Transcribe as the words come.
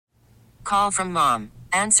Call from mom.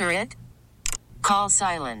 Answer it. Call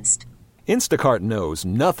silenced. Instacart knows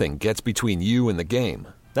nothing gets between you and the game.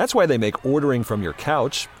 That's why they make ordering from your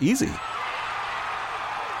couch easy.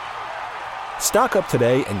 Stock up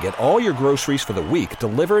today and get all your groceries for the week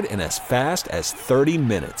delivered in as fast as 30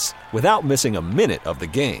 minutes without missing a minute of the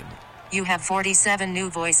game. You have 47 new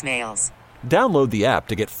voicemails. Download the app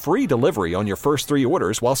to get free delivery on your first 3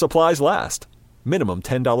 orders while supplies last. Minimum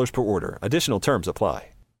 $10 per order. Additional terms apply.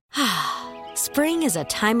 Spring is a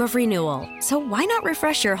time of renewal, so why not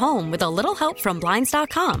refresh your home with a little help from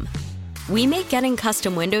Blinds.com? We make getting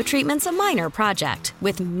custom window treatments a minor project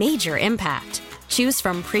with major impact. Choose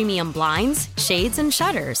from premium blinds, shades, and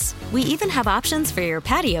shutters. We even have options for your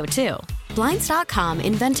patio, too. Blinds.com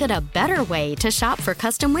invented a better way to shop for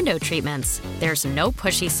custom window treatments. There's no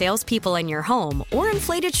pushy salespeople in your home or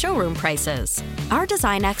inflated showroom prices. Our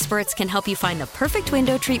design experts can help you find the perfect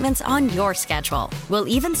window treatments on your schedule. We'll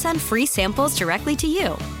even send free samples directly to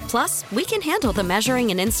you. Plus, we can handle the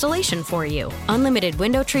measuring and installation for you. Unlimited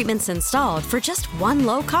window treatments installed for just one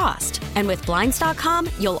low cost. And with Blinds.com,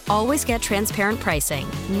 you'll always get transparent pricing.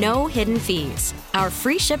 No hidden fees. Our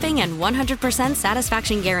free shipping and 100%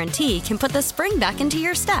 satisfaction guarantee can put the spring back into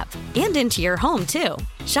your step and into your home, too.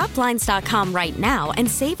 Shop Blinds.com right now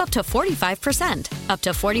and save up to 45%. Up to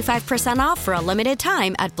 45% off for a limited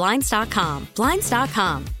time at Blinds.com.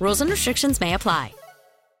 Blinds.com. Rules and restrictions may apply.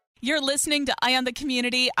 You're listening to Eye on the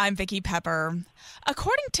Community. I'm Vicki Pepper.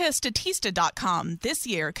 According to Statista.com, this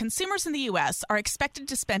year, consumers in the U.S. are expected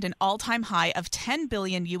to spend an all-time high of $10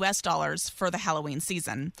 billion for the Halloween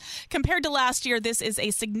season. Compared to last year, this is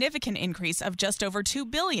a significant increase of just over $2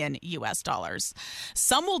 billion.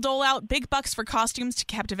 Some will dole out big bucks for costumes to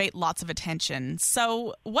captivate lots of attention.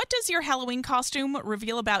 So, what does your Halloween costume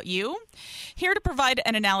reveal about you? Here to provide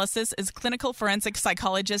an analysis is clinical forensic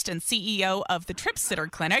psychologist and CEO of the Trip Sitter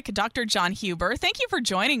Clinic, Dr. John Huber. Thank you for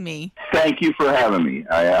joining me. Thank you for having me.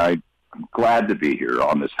 I'm glad to be here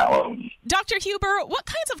on this Halloween. Dr. Huber, what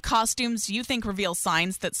kinds of costumes do you think reveal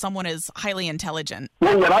signs that someone is highly intelligent?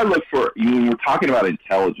 Well, what I look for, when we're talking about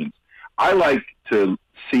intelligence, I like to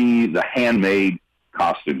see the handmade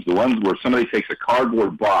costumes, the ones where somebody takes a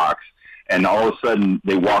cardboard box and all of a sudden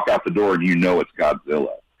they walk out the door and you know it's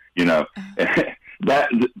Godzilla. That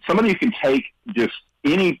somebody who can take just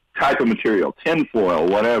any type of material, tinfoil,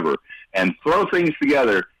 whatever, and throw things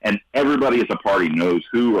together, and everybody at the party knows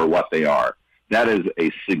who or what they are. That is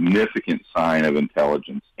a significant sign of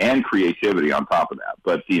intelligence and creativity on top of that.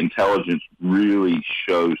 But the intelligence really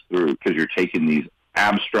shows through because you're taking these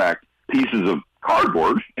abstract pieces of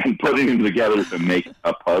cardboard and putting them together to make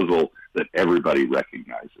a puzzle that everybody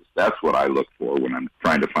recognizes. That's what I look for when I'm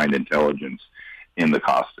trying to find intelligence in the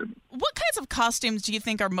costume. What kinds of costumes do you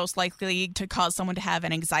think are most likely to cause someone to have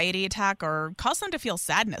an anxiety attack or cause them to feel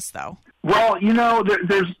sadness, though? Well,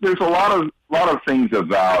 there's a lot of things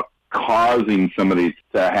about causing somebody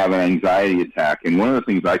to have an anxiety attack. And one of the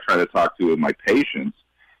things I try to talk to with my patients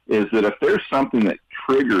is that if there's something that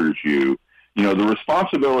triggers you, the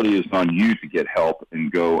responsibility is on you to get help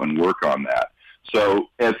and go and work on that. So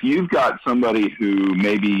if you've got somebody who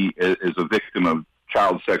maybe is a victim of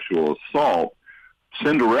child sexual assault,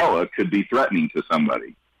 Cinderella could be threatening to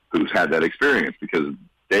somebody who's had that experience because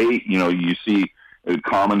they, you see a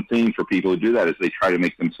common theme for people who do that is they try to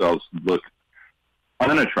make themselves look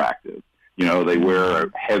unattractive. They wear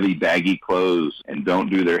heavy, baggy clothes and don't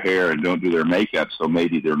do their hair and don't do their makeup, so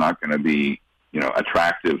maybe they're not going to be,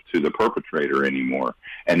 attractive to the perpetrator anymore.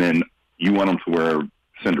 And then you want them to wear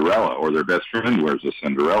Cinderella, or their best friend wears a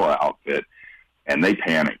Cinderella outfit, and they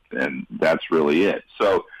panic, and that's really it.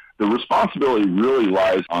 So the responsibility really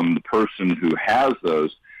lies on the person who has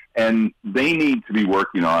those, and they need to be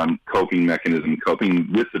working on coping mechanism,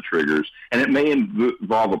 coping with the triggers, and it may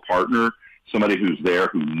involve a partner, somebody who's there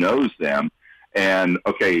who knows them, and,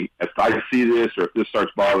 okay, if I see this or if this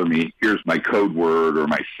starts bothering me, here's my code word or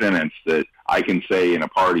my sentence that I can say in a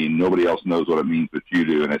party and nobody else knows what it means but you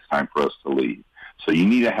do, and it's time for us to leave. So you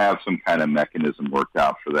need to have some kind of mechanism worked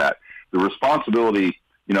out for that. The responsibility,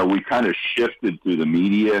 we kind of shifted through the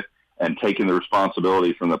media and taken the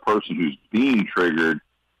responsibility from the person who's being triggered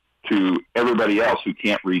to everybody else who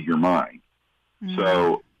can't read your mind. Mm-hmm.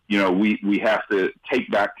 So, we have to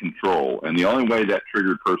take back control. And the only way that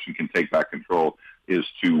triggered person can take back control is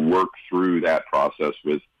to work through that process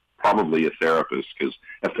with probably a therapist, because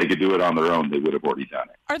if they could do it on their own, they would have already done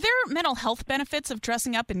it. Are there mental health benefits of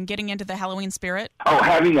dressing up and getting into the Halloween spirit? Oh,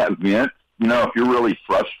 having that vent, if you're really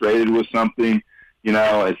frustrated with something,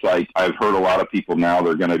 it's like I've heard a lot of people now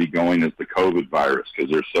they're going to be going as the COVID virus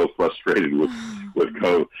because they're so frustrated with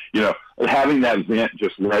COVID. Having that vent,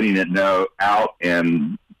 just letting it out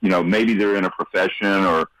and maybe they're in a profession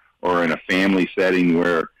or in a family setting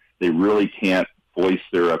where they really can't voice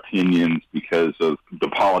their opinions because of the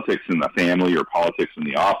politics in the family or politics in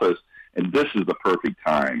the office. And this is the perfect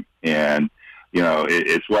time. And,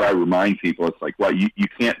 it's what I remind people. It's like, well, you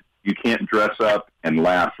can't dress up and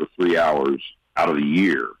laugh for 3 hours out of the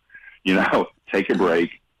year. Take a break,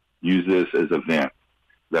 use this as a vent.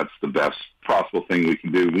 That's the best possible thing we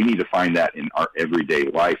can do. We need to find that in our everyday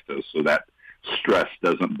life, though, so that stress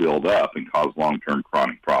doesn't build up and cause long-term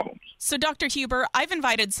chronic problems. So, Dr. Huber, I've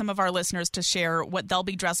invited some of our listeners to share what they'll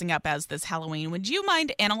be dressing up as this Halloween. Would you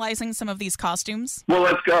mind analyzing some of these costumes? Well,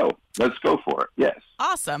 let's go. Let's go for it, yes.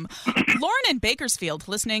 Awesome. Lauren in Bakersfield,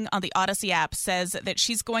 listening on the Odyssey app, says that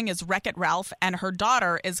she's going as Wreck-It Ralph, and her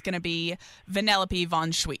daughter is going to be Vanellope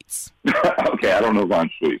von Schweetz. Okay, I don't know von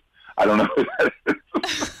Schweetz. I don't know who that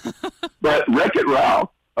is. But Wreck-It Ralph,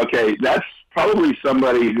 okay, that's probably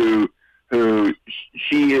somebody who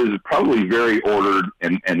she is probably very ordered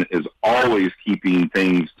and is always keeping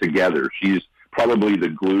things together. She's probably the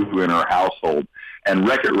glue in her household, and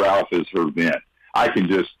Wreck-It Ralph is her vent. I can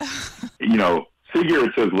just,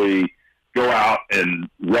 figuratively go out and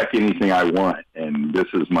wreck anything I want, and this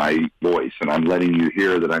is my voice, and I'm letting you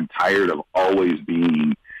hear that I'm tired of always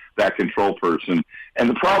being that control person. And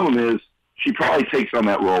the problem is she probably takes on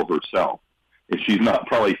that role herself. If she's not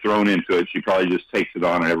probably thrown into it, she probably just takes it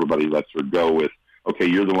on and everybody lets her go with, okay,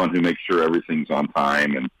 you're the one who makes sure everything's on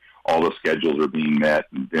time and all the schedules are being met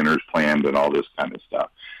and dinners planned and all this kind of stuff.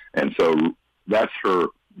 And so that's her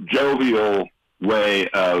jovial way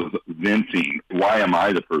of venting. Why am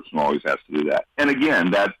I the person who always has to do that? And again,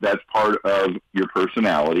 that's part of your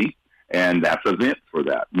personality, and that's a vent for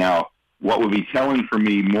that. Now, what would be telling for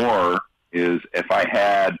me more is if I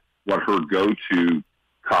had what her go-to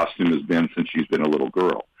costume has been since she's been a little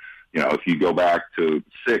girl. If you go back to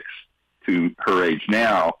 6 to her age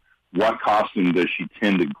now, what costume does she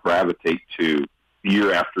tend to gravitate to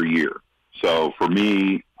year after year? So for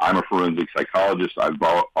me, I'm a forensic psychologist. I've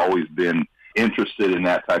always been interested in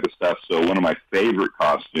that type of stuff. So one of my favorite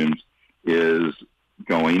costumes is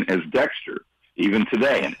going as Dexter, even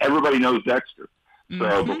today. And everybody knows Dexter.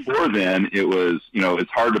 So before then, it was,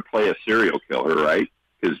 it's hard to play a serial killer, right?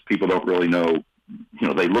 Because people don't really know,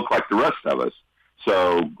 they look like the rest of us.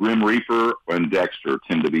 So Grim Reaper and Dexter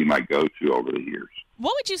tend to be my go-to over the years.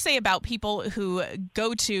 What would you say about people who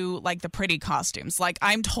go to, like, the pretty costumes? Like,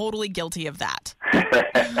 I'm totally guilty of that.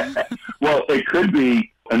 Well, it could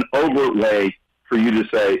be an overt way for you to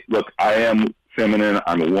say, look, I am feminine,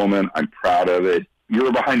 I'm a woman, I'm proud of it.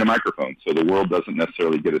 You're behind a microphone, so the world doesn't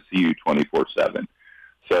necessarily get to see you 24/7.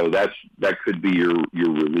 So that could be your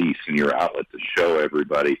release and your outlet to show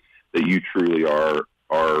everybody that you truly are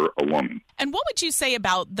a woman. And what would you say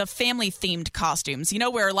about the family-themed costumes?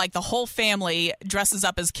 Where like the whole family dresses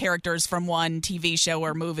up as characters from one TV show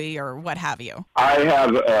or movie or what have you? I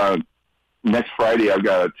have next Friday. I've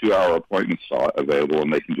got a 2-hour appointment slot available,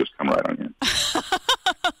 and they can just come right on in.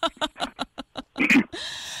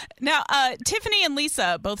 Now, Tiffany and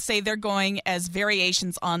Lisa both say they're going as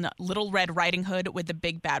variations on Little Red Riding Hood with the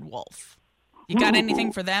Big Bad Wolf. You got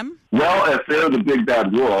anything for them? Well, if they're the Big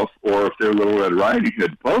Bad Wolf or if they're Little Red Riding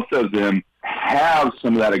Hood, both of them have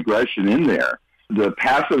some of that aggression in there. The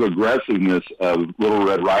passive aggressiveness of Little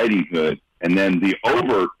Red Riding Hood and then the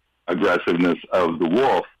overt aggressiveness of the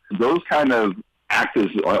wolf, those kind of act as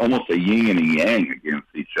almost a yin and a yang against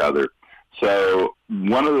each other. So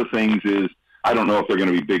one of the things is, I don't know if they're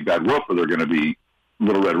going to be Big Bad Wolf or they're going to be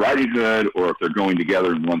Little Red Riding Hood or if they're going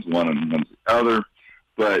together and one's one and one's the other.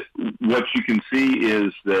 But what you can see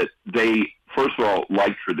is that they, first of all,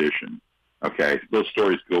 like tradition, okay? Those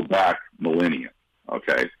stories go back millennia,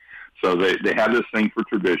 okay? So they have this thing for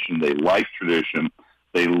tradition. They like tradition.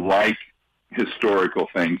 They like historical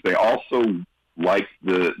things. They also like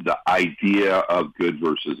the idea of good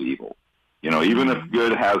versus evil. Even if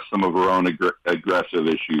good has some of her own aggressive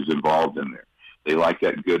issues involved in there, they like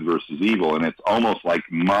that good versus evil. And it's almost like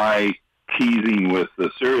my teasing with the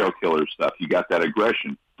serial killer stuff. You got that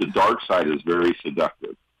aggression. The dark side is very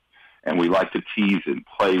seductive. And we like to tease and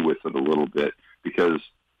play with it a little bit because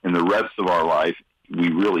in the rest of our life, we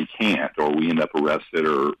really can't, or we end up arrested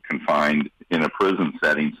or confined in a prison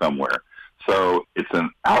setting somewhere. So it's an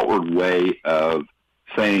outward way of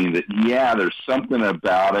saying that, yeah, there's something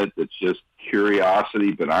about it that's just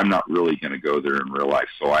curiosity, but I'm not really going to go there in real life,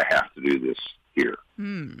 so I have to do this here.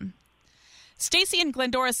 Stacy in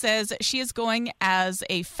Glendora says she is going as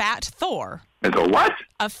a fat Thor. As a what?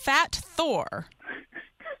 A fat Thor.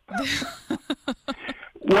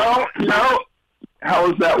 Well,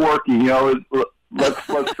 how is that working?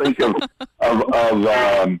 Let's think of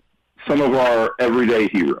some of our everyday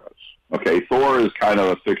heroes. Okay, Thor is kind of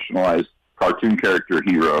a fictionalized cartoon character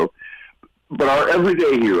hero, but our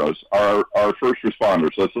everyday heroes are our first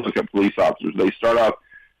responders. Let's look at police officers. They start out,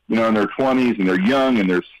 in their 20s, and they're young, and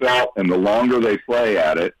they're svelte, and the longer they play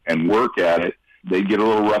at it and work at it, they get a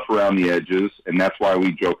little rough around the edges, and that's why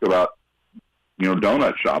we joke about,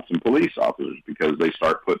 donut shops and police officers, because they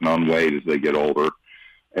start putting on weight as they get older.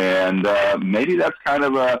 And maybe that's kind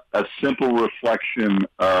of a simple reflection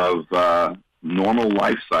of normal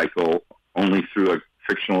life cycle, only through a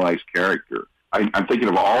fictionalized character. I'm thinking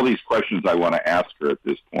of all these questions I want to ask her at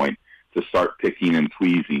this point to start picking and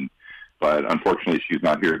tweezing, but unfortunately she's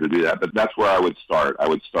not here to do that. But that's where I would start. I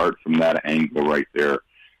would start from that angle right there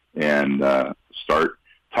and start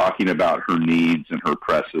talking about her needs and her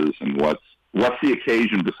presses and what's the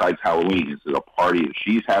occasion besides Halloween. Is it a party that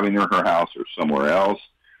she's having in her house or somewhere else?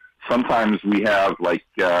 Sometimes we have, I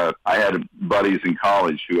had buddies in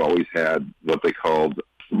college who always had what they called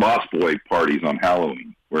Lost Boy parties on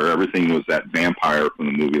Halloween, where everything was that vampire from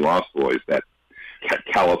the movie Lost Boys, that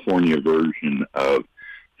California version of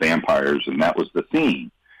vampires, and that was the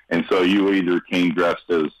theme. And so you either came dressed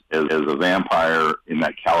as a vampire in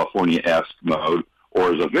that California-esque mode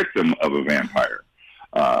or as a victim of a vampire.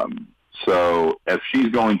 So if she's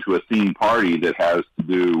going to a theme party that has to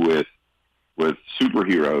do with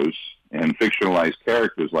superheroes and fictionalized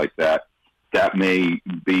characters like that, that may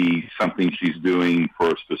be something she's doing for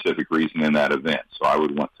a specific reason in that event. So I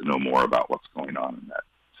would want to know more about what's going on in that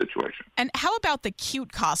situation. And how about the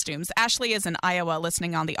cute costumes? Ashley is in Iowa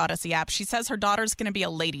listening on the Odyssey app. She says her daughter's going to be a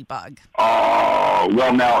ladybug. Oh,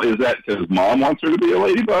 well, now is that because mom wants her to be a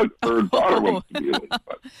ladybug or her daughter wants to be a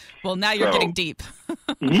ladybug? Well, now you're getting deep.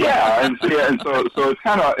 Yeah, and so it's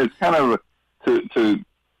kind of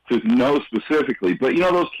to know specifically. But,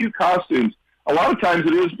 those cute costumes, a lot of times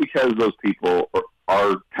it is because those people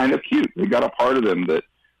are kind of cute. They got a part of them that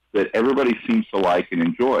everybody seems to like and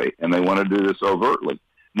enjoy, and they want to do this overtly.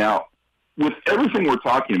 Now, with everything we're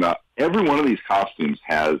talking about, every one of these costumes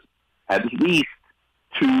has at least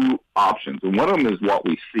two options. And one of them is what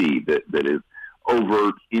we see that is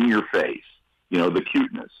overt in your face, the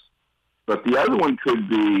cuteness. But the other one could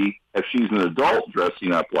be, if she's an adult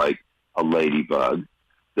dressing up like a ladybug,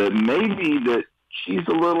 that maybe that she's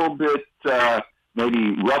a little bit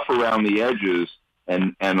maybe rough around the edges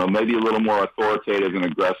and maybe a little more authoritative and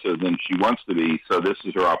aggressive than she wants to be. So this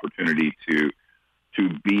is her opportunity to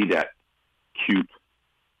be that cute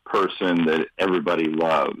person that everybody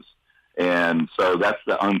loves. And so that's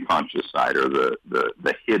the unconscious side, or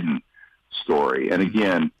the hidden story. And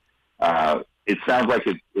again, it sounds like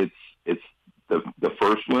it's the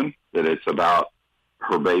first one, that it's about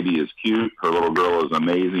her baby is cute, her little girl is an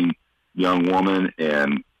amazing young woman,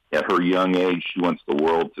 and at her young age, she wants the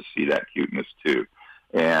world to see that cuteness too.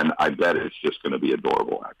 And I bet it's just going to be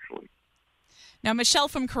adorable, actually. Now, Michelle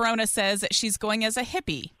from Corona says that she's going as a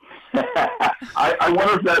hippie. I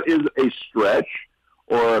wonder if that is a stretch,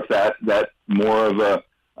 or if that's more of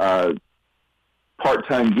a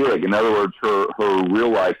part-time gig. In other words, her real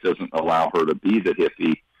life doesn't allow her to be the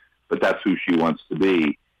hippie, but that's who she wants to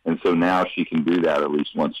be. And so now she can do that at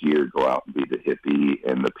least once a year, go out and be the hippie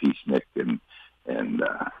and the peacenik and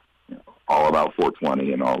all about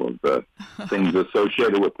 420 and all of the things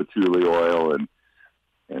associated with patchouli oil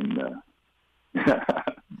and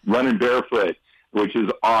running barefoot, which is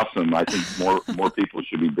awesome. I think more people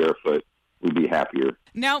should be barefoot. We'd be happier.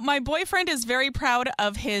 Now, my boyfriend is very proud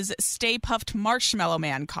of his Stay Puft Marshmallow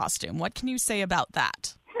Man costume. What can you say about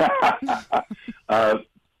that?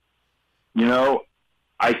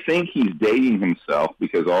 I think he's dating himself,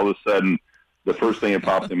 because all of a sudden the first thing that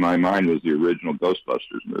popped in my mind was the original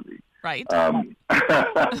Ghostbusters movie. Right.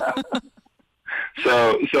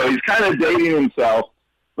 So he's kind of dating himself,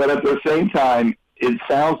 but at the same time, it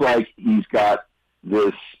sounds like he's got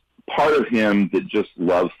this part of him that just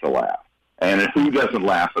loves to laugh. And who doesn't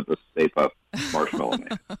laugh at the Stay Puft Marshmallow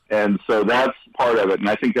Man? And so that's part of it, and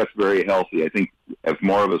I think that's very healthy. I think if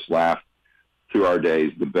more of us laugh through our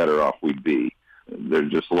days, the better off we'd be.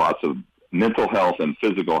 There's just lots of mental health and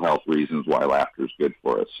physical health reasons why laughter is good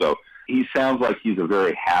for us. So he sounds like he's a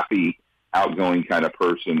very happy, outgoing kind of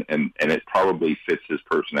person, and it probably fits his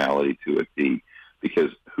personality to a T, because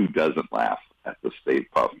who doesn't laugh at the Stay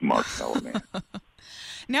Puft Marshmallow Man?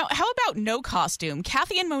 Now, how about no costume?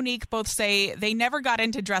 Kathy and Monique both say they never got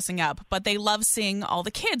into dressing up, but they love seeing all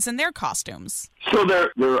the kids in their costumes. So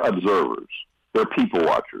they're observers. They're people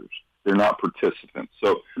watchers. They're not participants.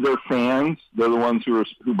 So they're fans. They're the ones who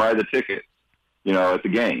buy the tickets, at the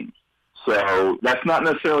games. So that's not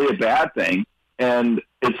necessarily a bad thing. And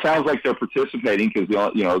it sounds like they're participating because,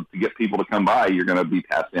 to get people to come by, you're going to be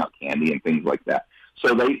passing out candy and things like that.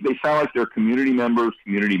 So they sound like they're community members,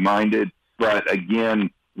 community-minded, but again,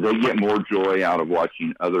 they get more joy out of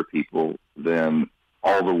watching other people than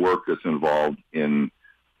all the work that's involved in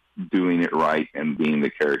doing it right and being the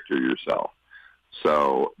character yourself.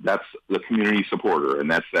 So that's the community supporter, and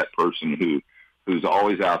that's that person who's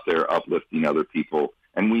always out there uplifting other people,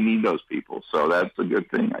 and we need those people. So that's a good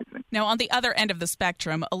thing, I think. Now, on the other end of the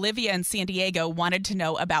spectrum, Olivia in San Diego wanted to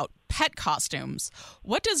know about pet costumes.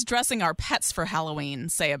 What does dressing our pets for Halloween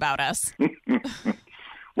say about us?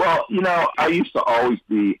 Well, I used to always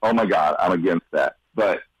be, oh my God, I'm against that.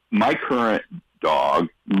 But my current dog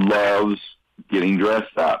loves getting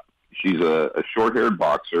dressed up. She's a short-haired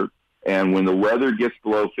boxer, and when the weather gets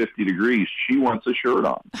below 50 degrees, she wants a shirt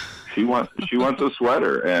on. She wants a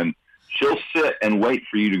sweater, and she'll sit and wait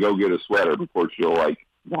for you to go get a sweater before she'll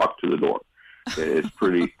walk to the door. It's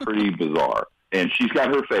pretty bizarre. And she's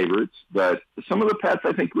got her favorites, but some of the pets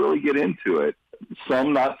I think really get into it.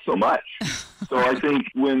 Some not so much. So I think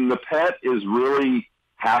when the pet is really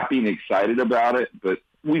happy and excited about it, but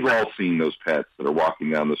we've all seen those pets that are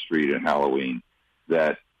walking down the street at Halloween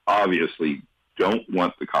that obviously don't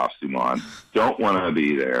want the costume on, don't want to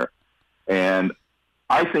be there. And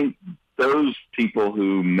I think those people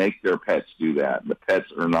who make their pets do that, the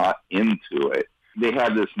pets are not into it. They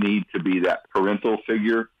have this need to be that parental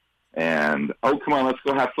figure and, oh, come on, let's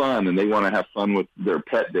go have fun. And they want to have fun with their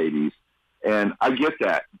pet babies. And I get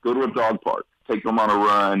that. Go to a dog park. Take them on a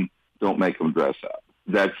run. Don't make them dress up.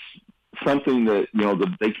 That's something that,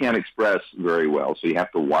 they can't express very well. So you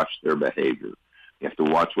have to watch their behavior. You have to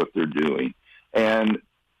watch what they're doing. And,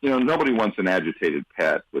 nobody wants an agitated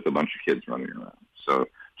pet with a bunch of kids running around. So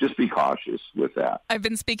just be cautious with that. I've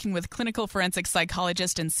been speaking with clinical forensic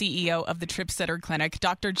psychologist and CEO of the Trip Sitter Clinic,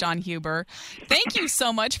 Dr. John Huber. Thank you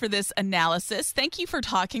so much for this analysis. Thank you for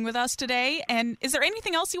talking with us today. And is there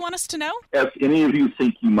anything else you want us to know? If any of you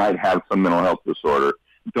think you might have some mental health disorder,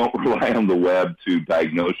 don't rely on the web to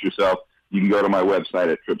diagnose yourself. You can go to my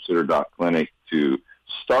website at tripsitter.clinic to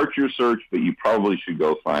start your search, but you probably should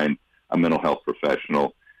go find a mental health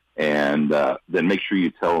professional. And then make sure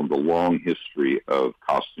you tell them the long history of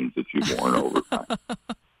costumes that you've worn over time.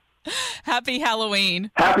 Happy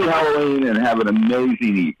Halloween. Happy Halloween, and have an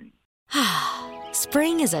amazing evening.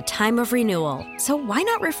 Spring is a time of renewal, so why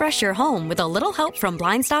not refresh your home with a little help from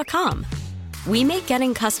Blinds.com? We make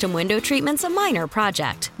getting custom window treatments a minor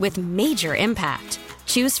project with major impact.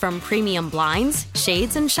 Choose from premium blinds,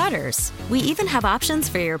 shades, and shutters. We even have options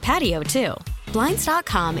for your patio, too.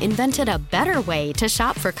 Blinds.com invented a better way to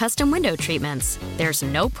shop for custom window treatments. There's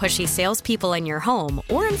no pushy salespeople in your home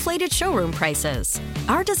or inflated showroom prices.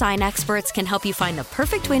 Our design experts can help you find the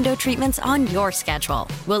perfect window treatments on your schedule.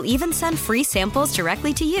 We'll even send free samples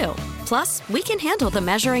directly to you. Plus, we can handle the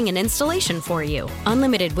measuring and installation for you.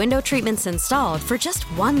 Unlimited window treatments installed for just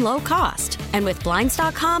one low cost. And with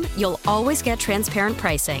Blinds.com, you'll always get transparent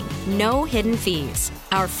pricing. No hidden fees.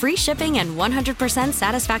 Our free shipping and 100%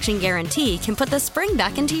 satisfaction guarantee can put the spring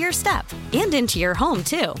back into your step and into your home,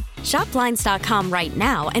 too. Shop Blinds.com right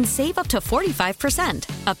now and save up to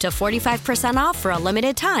 45%. Up to 45% off for a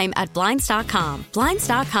limited time at Blinds.com.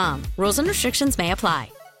 Blinds.com. Rules and restrictions may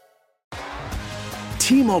apply.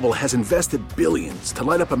 T-Mobile has invested billions to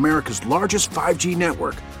light up America's largest 5G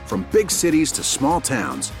network, from big cities to small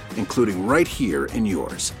towns, including right here in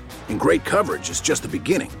yours. And great coverage is just the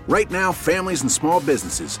beginning. Right now, families and small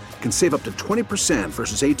businesses can save up to 20%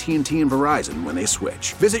 versus AT&T and Verizon when they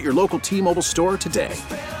switch. Visit your local T-Mobile store today.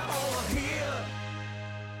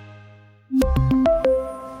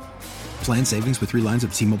 Plan savings with 3 lines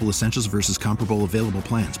of T-Mobile Essentials versus comparable available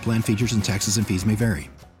plans. Plan features and taxes and fees may vary.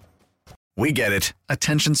 We get it.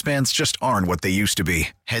 Attention spans just aren't what they used to be.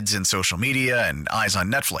 Heads in social media and eyes on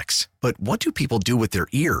Netflix. But what do people do with their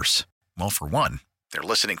ears? Well, for one, they're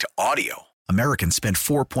listening to audio. Americans spend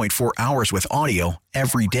 4.4 hours with audio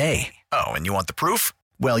every day. Oh, and you want the proof?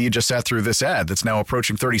 Well, you just sat through this ad that's now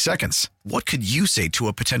approaching 30 seconds. What could you say to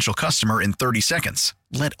a potential customer in 30 seconds?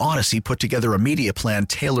 Let Odyssey put together a media plan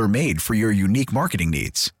tailor-made for your unique marketing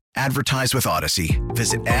needs. Advertise with Odyssey.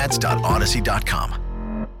 Visit ads.odyssey.com.